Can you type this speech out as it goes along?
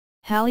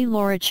Hallie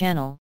Laura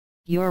channel,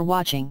 you're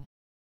watching.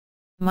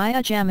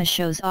 Maya Jama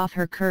shows off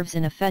her curves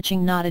in a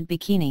fetching knotted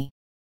bikini.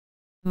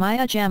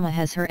 Maya Jama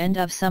has her end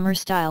of summer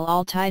style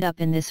all tied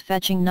up in this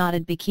fetching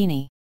knotted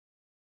bikini.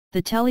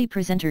 The telly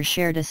presenter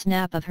shared a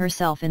snap of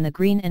herself in the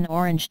green and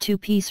orange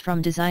two-piece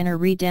from designer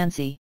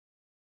Dancy.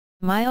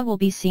 Maya will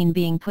be seen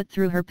being put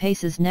through her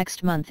paces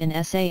next month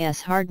in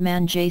SAS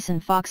hardman Jason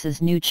Fox's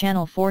new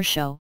Channel 4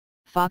 show,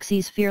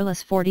 Foxy's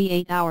Fearless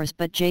 48 Hours,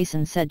 but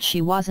Jason said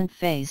she wasn't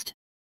fazed.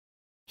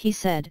 He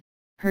said,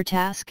 "Her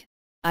task,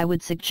 I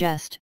would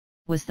suggest,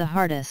 was the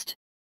hardest.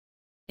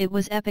 It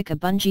was epic, a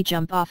bungee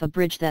jump off a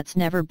bridge that's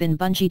never been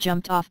bungee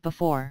jumped off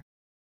before.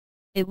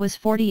 It was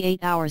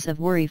 48 hours of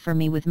worry for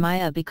me with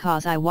Maya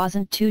because I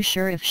wasn't too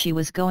sure if she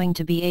was going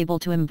to be able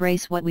to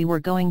embrace what we were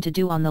going to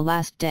do on the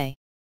last day.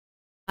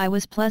 I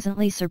was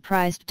pleasantly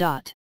surprised.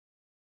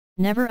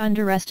 Never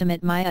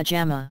underestimate Maya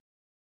Jama.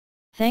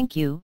 Thank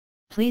you,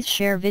 please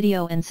share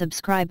video and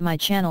subscribe my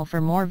channel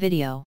for more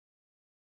video."